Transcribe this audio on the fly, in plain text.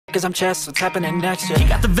cause I'm chess, what's happening next? Yeah. He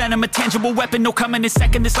got the venom, a tangible weapon, no coming in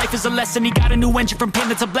second. This life is a lesson, he got a new engine from pain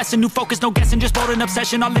that's a blessing. New focus, no guessing, just bold and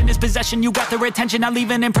obsession, all in his possession. You got their attention, now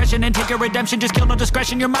leave an impression and take a redemption. Just kill no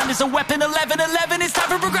discretion, your mind is a weapon. 11-11, it's time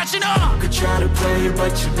for progression. You could try to play it,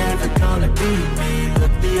 but you're never gonna beat me.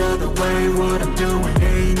 Look the other way, what I'm doing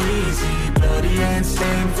ain't easy. Bloody hands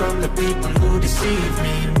stained from the people who deceive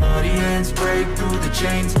me. Muddy hands break through the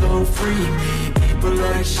chains, go free me. People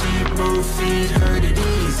like sheep move feet, hurt it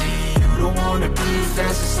easy. You don't wanna be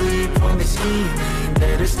fast asleep when they scheming.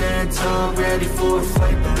 Better stand tall, ready for a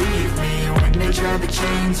fight, believe me. When they try the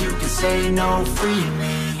chains, you can say no, free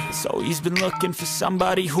me. So he's been looking for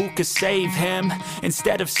somebody who could save him,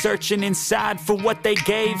 instead of searching inside for what they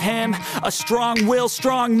gave him. A strong will,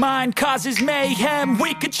 strong mind causes mayhem.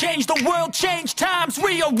 We could change the world, change times,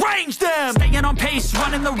 rearrange them. Staying on pace,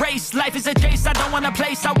 running the race. Life is a chase, I don't want a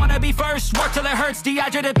place, I wanna be first. Work till it hurts,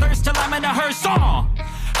 dehydrated thirst till I'm in a hearse.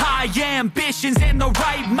 High ambitions and the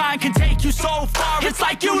right mind can take you so far. It's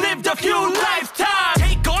like you lived a few lifetimes.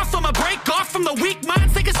 Take off from a break off from the weak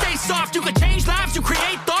minds. They can stay soft, you can change lives, you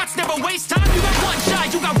create thoughts, never waste time. You got one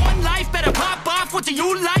shot, you got one life, better pop off. What do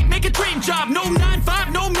you like? Make a dream job. No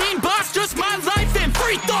 9-5, no mean boss, just my life and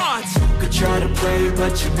free thoughts. You could try to play,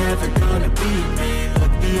 but you're never gonna beat me.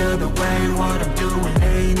 Look the other way, what I'm doing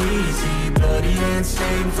ain't easy. Bloody hands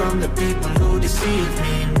stained from the people who deceive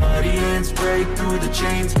me. Muddy hands break through the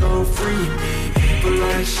chains, go free me. People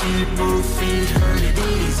like sheep move feet, hurt it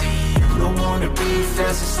easy. You don't wanna be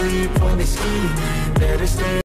fast asleep when they scheming. Better stay